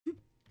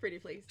Pretty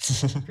please.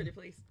 Pretty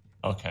please.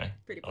 Okay.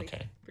 Pretty please.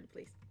 Okay. Pretty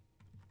please.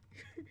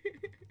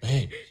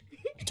 Babe,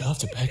 you don't have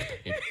to beg,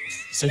 babe.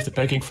 Save the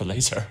begging for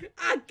later.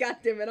 Ah,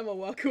 goddammit, I'm gonna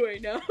walk away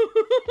now.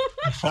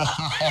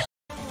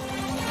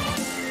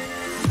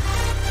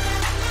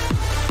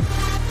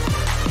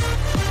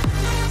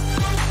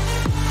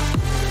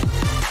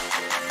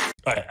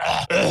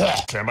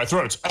 Clear my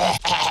throat.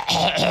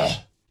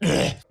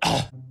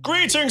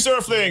 Greetings,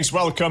 Earthlings!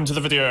 Welcome to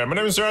the video. My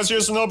name is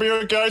Razius and I'll be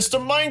your guides to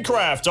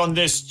Minecraft on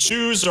this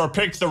choose or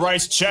pick the right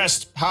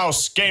chest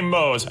house game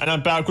mode. And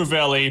I'm back with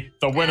Elly,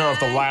 the winner of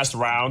the last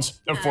round.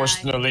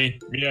 Unfortunately,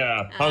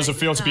 yeah. How does it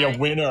feel to be a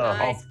winner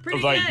of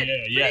like,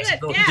 yeah. Does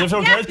it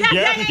feel good?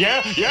 Yeah.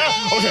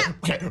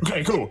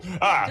 Okay, cool.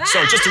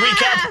 So just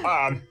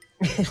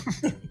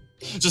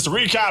to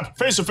recap,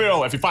 face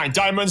reveal if you find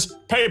diamonds,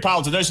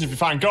 PayPal donation if you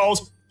find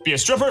gold, be a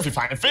stripper if you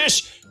find a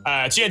fish,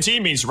 TNT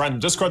means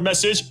random Discord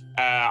message,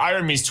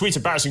 Iron means tweet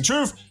embarrassing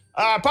truth,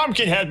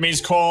 Pumpkin Head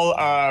means call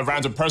a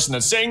random person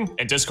and sing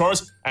in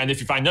Discord, and if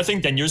you find nothing,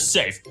 then you're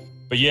safe.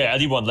 But yeah,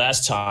 Elly won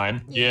last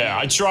time. Yeah,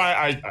 I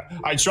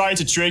tried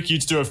to trick you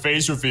to do a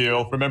face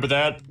reveal. Remember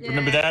that? Yeah.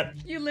 Remember that?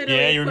 You literally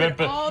yeah, you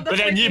remember. All the but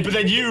then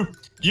you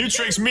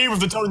tricked me with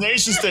the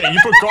donations thing. You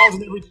put gold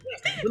in every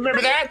chest.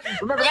 Remember that?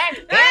 Remember that?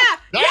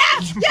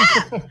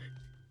 Yeah.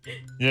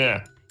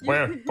 Yeah.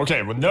 Well,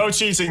 okay, well, no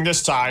cheating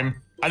this time.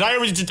 And I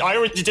already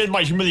did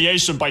my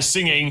humiliation by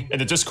singing in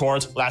the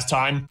Discord last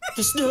time.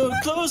 The snow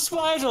glows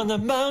white on the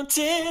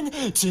mountain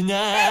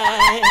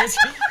tonight.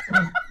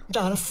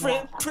 Not a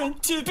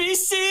footprint to be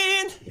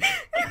seen.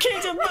 A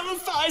kingdom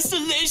of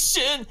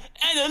isolation,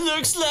 and it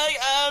looks like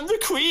I'm the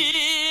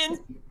queen.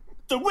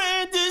 The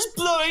wind is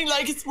blowing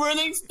like it's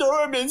whirling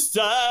storm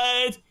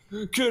inside.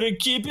 Couldn't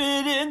keep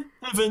it in,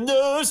 heaven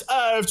knows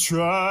I've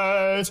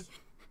tried.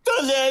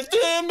 Don't let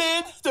them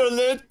in, don't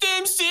let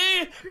them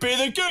see. Be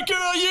the good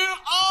girl you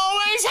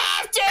always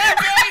have to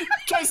be.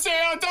 Can't say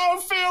I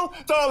don't feel,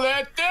 don't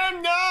let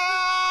them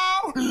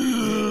know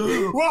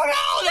what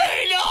all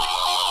they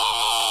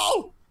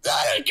know.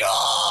 Let it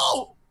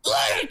go,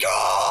 let it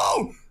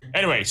go.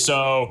 Anyway,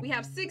 so We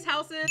have 6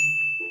 houses.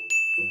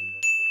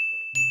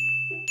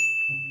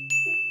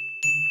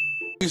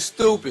 You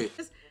stupid.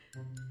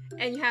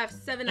 And you have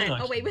 7. Hang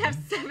on. Oh wait, we have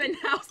 7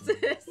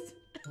 houses.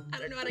 I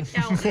don't know how to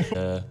count.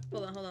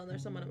 Hold on.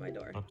 There's someone at my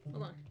door.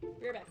 Hold on.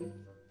 Be right back.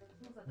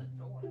 Someone's at the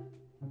door.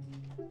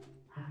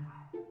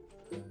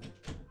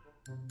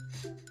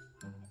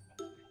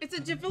 It's a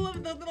jiffle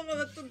of the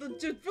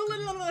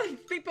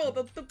people,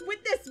 the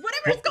witness,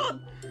 whatever it's called.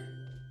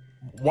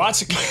 what?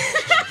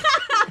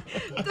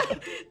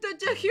 the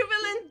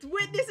jubilant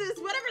witnesses,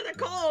 whatever they're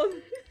called.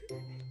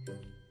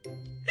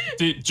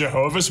 The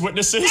Jehovah's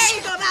Witnesses? There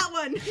you go, that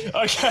one.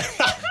 Okay.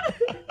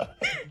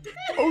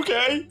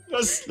 Okay,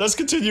 let's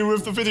continue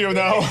with the video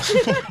now.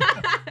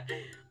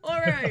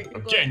 Alright.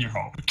 Get in your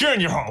hole. Get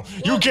in your hole.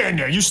 You get in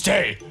there. You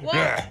stay. Well,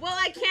 Yeah. well,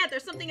 I can't.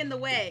 There's something in the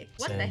way.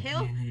 What the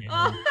hell?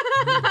 Oh.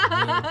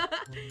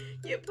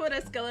 You put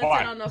a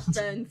skeleton on the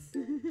fence.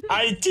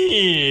 I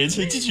did.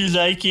 Did you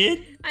like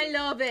it? I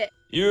love it.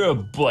 You're a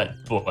butt.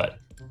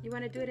 You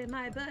wanna do it in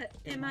my butt?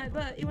 In my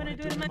butt? You wanna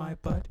do it in my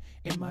butt?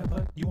 In my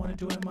butt? You wanna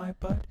do it in my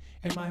butt?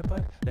 In my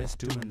butt? Let's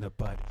do it in the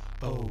butt.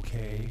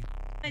 Okay.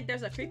 I think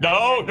there's a creeper.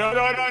 No.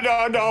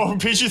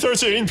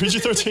 PG-13.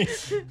 PG-13.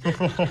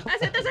 I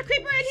said there's a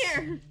creeper in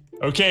here.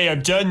 Okay,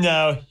 I'm done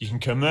now. You can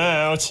come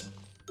out.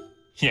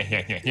 Yeah.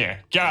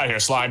 Get out of here,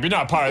 slime. You're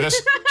not part of this.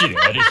 Get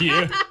out of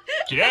here.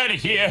 Get out of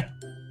here.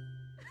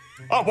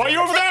 Oh, why are you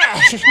over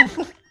there?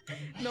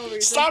 No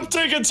reason. Stop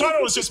taking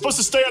tunnels. You're supposed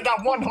to stay in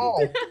that one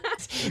hole.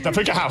 Now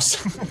pick a house.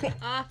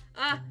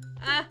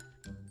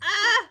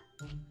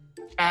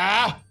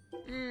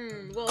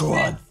 Well, Go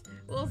on.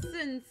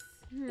 Since.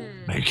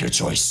 Make your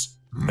choice.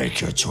 Make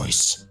your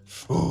choice.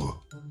 Ooh.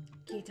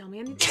 Can you tell me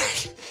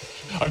anything?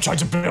 I'm trying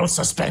to build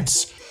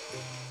suspense.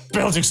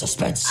 Building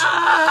suspense.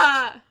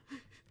 Ah!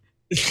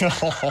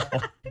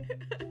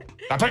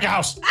 Now pick a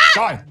house.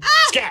 Go on.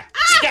 Scat.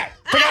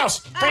 Pick a house.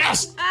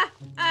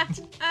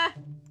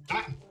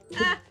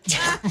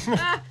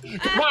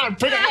 Come on,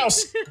 pick a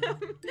house. I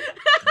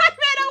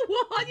made a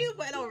wall. You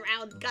went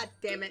around. God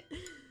damn it.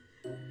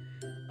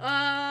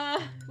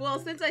 Well,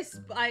 since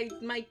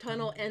my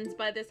tunnel ends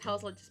by this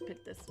house, I'll just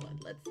pick this one.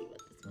 Let's see what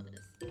this one is.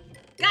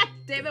 God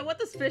damn it, what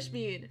does fish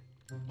mean?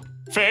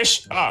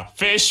 Fish?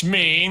 Fish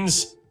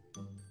means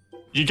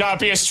you gotta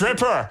be a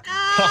stripper.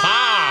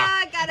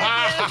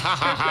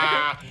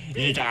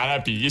 You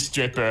gotta be a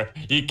stripper.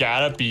 You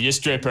gotta be a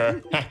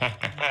stripper.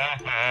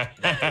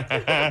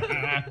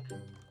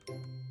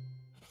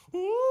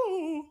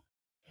 Ooh.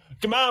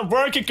 Come on,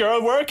 work it,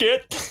 girl, work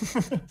it.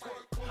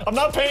 I'm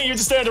not paying you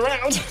to stand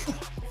around.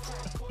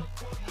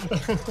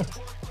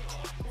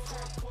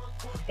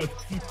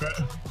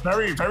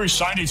 Very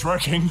shiny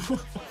twerking.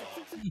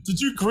 Did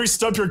you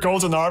grease up your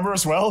golden armor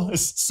as well?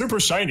 It's super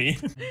shiny.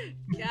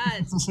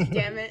 God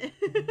damn it.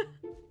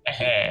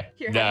 Here,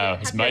 No,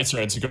 it's my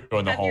turn to go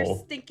in the have your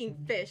hole. stinking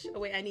fish. Oh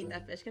wait, I need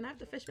that fish. Can I have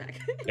the fish back?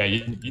 Yeah,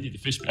 you need the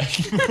fish back.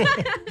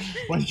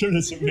 Why are you giving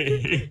it to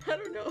me? I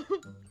don't know.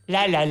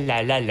 La la la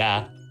la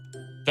la.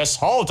 This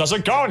hole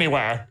doesn't go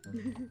anywhere.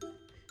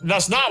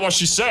 That's not what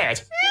she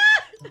said.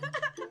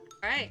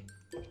 Alright.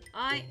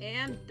 I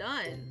am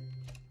done.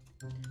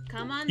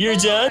 Come on, You're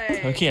done?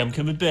 boy. Okay, I'm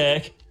coming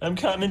back. I'm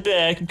coming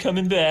back. I'm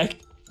coming back.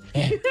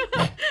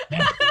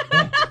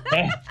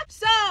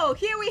 So,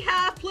 here we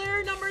have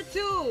player number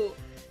 2,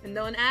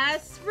 known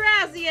as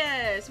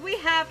Razius. We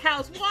have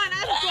house 1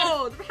 as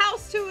gold,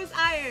 house 2 as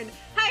iron,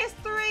 house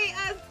 3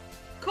 as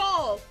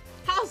coal,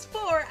 house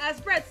 4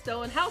 as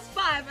redstone, house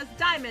 5 as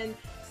diamond,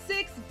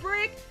 6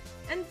 brick,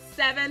 and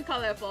 7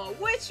 colorful.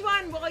 Which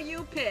one will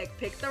you pick?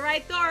 Pick the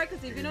right door,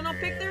 because if you don't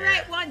pick the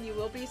right one, you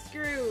will be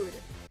screwed.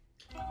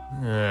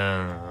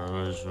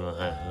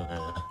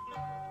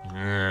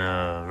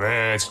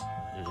 Red.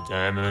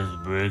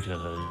 Diamond, brick,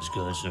 it's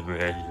going to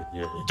red.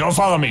 Don't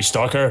follow me,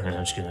 stalker.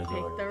 I'm just gonna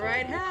go. Pick the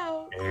right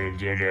house.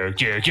 Get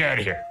out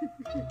of here.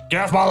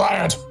 Get off my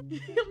land.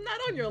 I'm not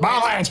on your My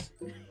lawn. land.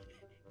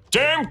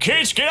 Damn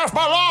kids, get off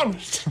my lawn.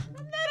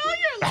 I'm not on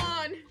your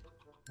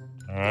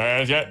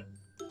lawn. Yeah.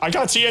 I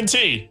got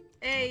TNT.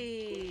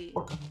 Hey.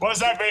 What does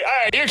that mean?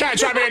 Hey, you can't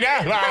trap me in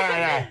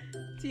there.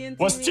 TNT.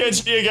 What's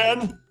means- TNT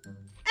again?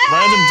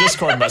 Random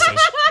Discord message.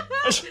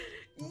 Yes!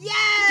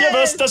 Yeah,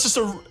 but that's just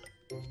a.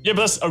 Yeah,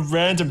 but that's a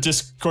random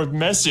Discord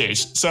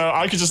message, so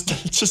I could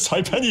just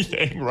type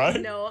anything,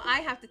 right? No, I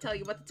have to tell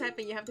you what to type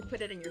and you have to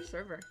put it in your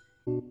server.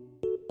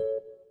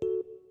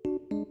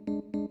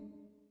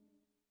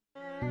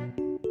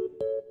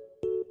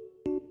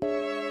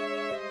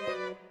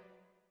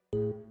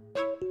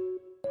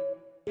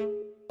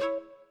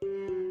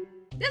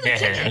 There's a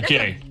chicken. There's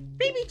Okay. a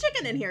baby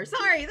chicken in here.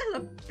 Sorry, there's a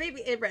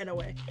baby. It ran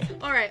away.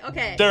 All right,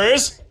 okay. There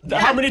is?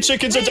 How many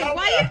chickens Wait, are down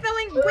why there? are you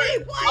feeling?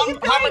 Wait, why are you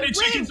feeling? How many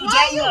chickens are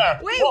down there?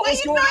 Wait, What why was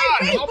you going on?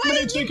 Wait, How why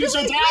many you chickens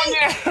are doing-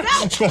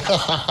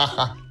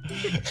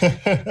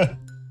 down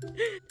there?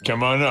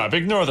 Come on up.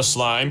 Ignore the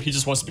slime. He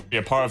just wants to be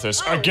a part of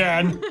this Oh.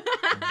 again.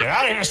 Get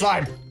out of here,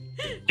 slime.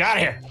 Get out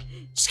of here.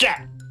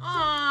 Scat.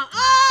 Aw,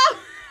 oh!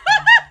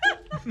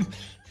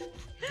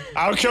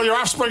 I'll kill your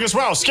offspring as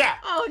well. Scat.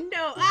 Oh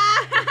no!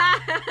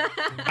 Ah!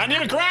 I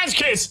need a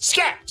grandkids.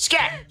 Scat.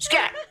 Scat.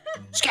 Scat.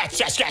 Scat.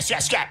 Scat. Scat.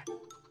 Scat. Scat.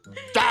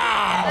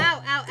 Ah!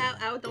 Ow! Ow! Ow!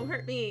 Ow! Don't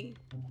hurt me.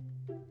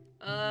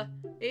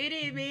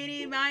 Itty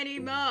meeny miny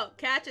mo,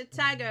 catch a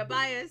tiger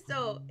by his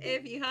toe.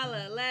 If you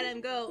holla, let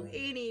him go.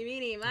 Eeny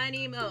meeny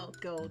miny mo,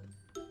 gold.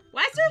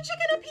 Why is there a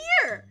chicken up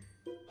here?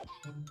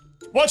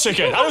 What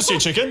chicken? I don't see a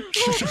chicken.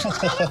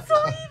 That's so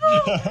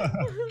evil.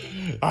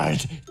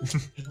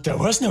 There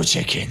was no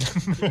chicken.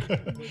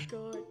 Oh my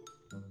god.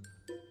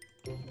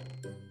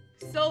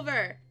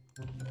 Silver.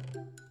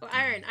 Oh,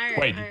 iron, iron,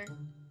 Wait. iron.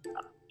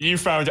 You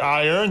found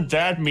iron.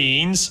 That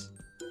means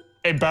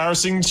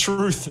embarrassing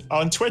truth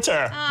on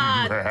Twitter.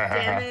 Ah,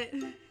 damn it.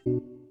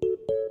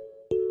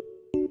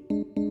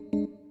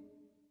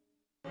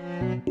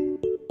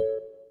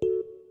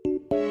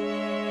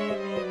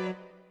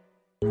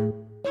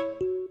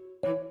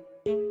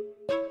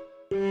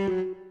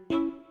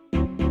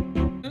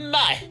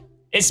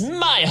 It's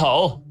my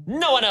hole.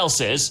 No one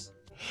else's.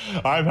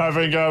 I'm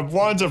having a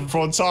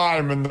wonderful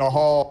time in the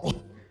hall.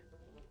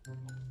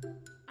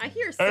 I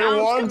hear sounds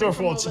coming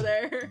wonderful from over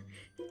there.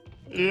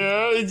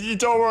 Yeah, you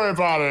don't worry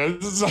about it.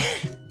 It's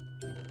like,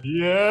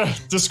 yeah,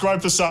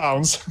 describe the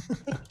sounds.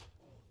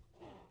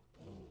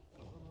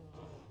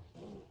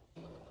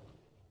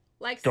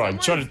 Like Go on,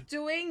 try someone's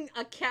doing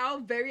a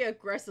cow very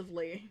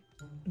aggressively.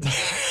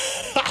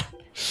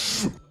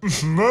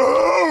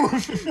 Move!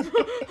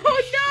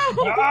 Oh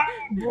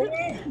no!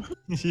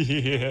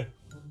 Yeah.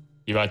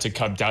 You want to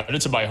come down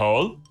into my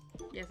hole?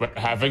 Yes, We're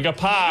having a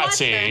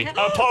party. What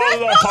the hell? A polar There's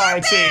polar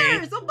party.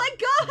 bears! Oh my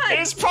god!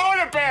 It's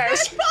polar bears.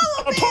 There's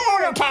polar A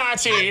polar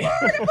party.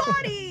 Porta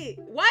potty!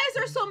 Why is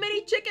there so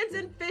many chickens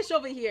and fish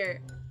over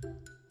here?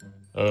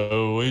 What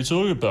are you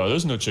talking about?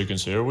 There's no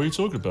chickens here. What are you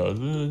talking about?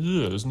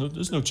 Yeah, there's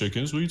no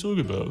chickens. What are you talking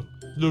about?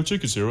 No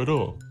chickens here at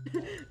all.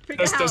 Pick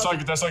a house.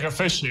 There's like a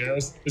fish here.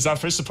 Is that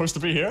fish supposed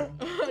to be here?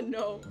 Oh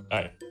no.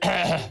 Alright.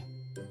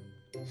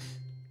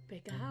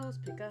 Pick a house,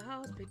 pick a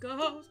house, pick a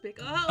house, pick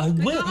a house. I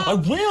pick will. A house. I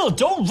will.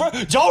 Don't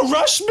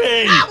rush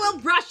me. I will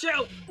brush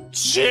you!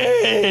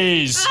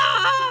 Jeez!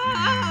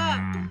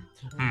 Ah!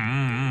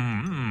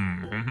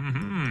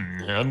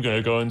 I'm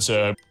gonna go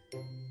into.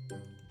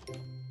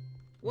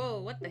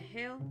 Whoa, what the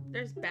hell?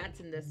 There's bats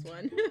in this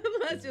one.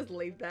 Let's just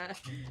leave that.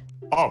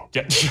 Oh,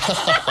 yeah.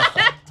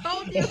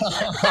 Told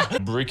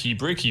you.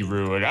 Bricky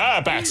ruin.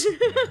 Ah, bats.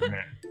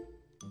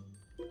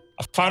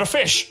 I found a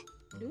fish.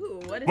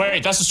 Ooh, what is Wait,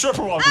 that? that's the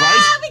stripper one, Ah,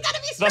 right? we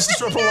gotta be That's the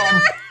strippers stripper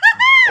together!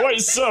 one.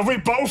 Wait, so we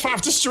both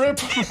have to strip?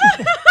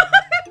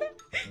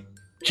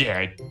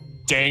 Yeah,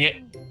 dang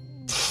it.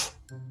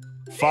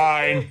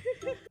 Fine.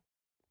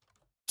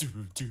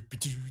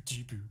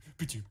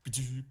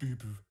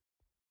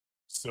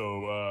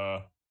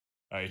 So,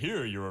 I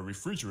hear your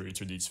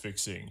refrigerator needs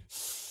fixing.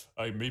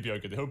 Maybe I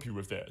can help you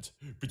with that.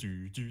 Wait.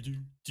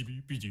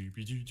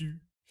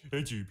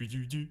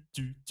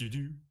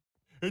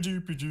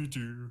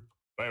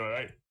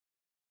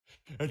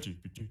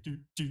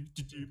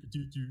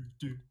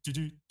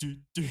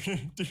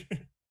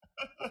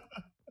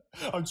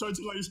 I'm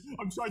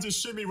trying to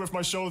shimmy with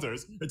my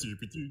shoulders.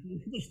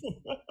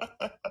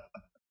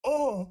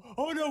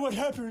 Oh no, what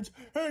happened?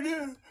 Oh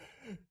no.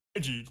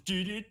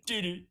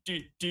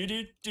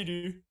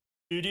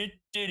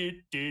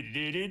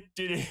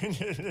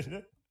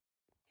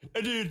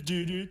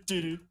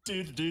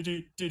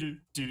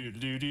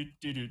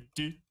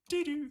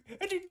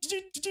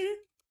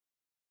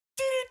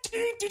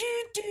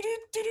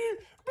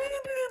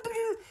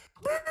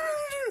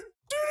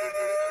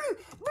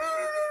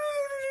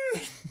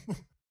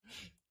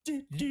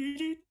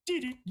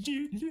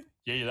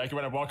 Yeah, you like it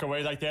when I walk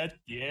away like that?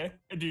 Yeah.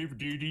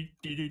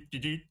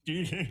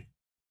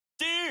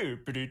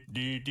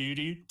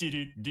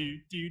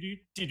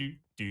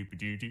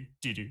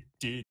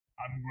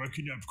 I'm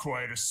working up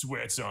quite a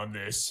sweat on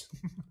this.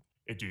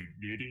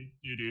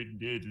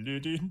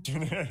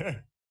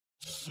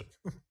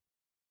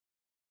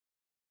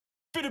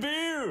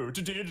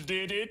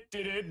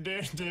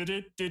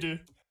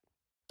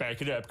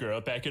 Back it up,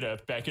 girl. Back it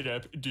up. Back it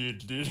up.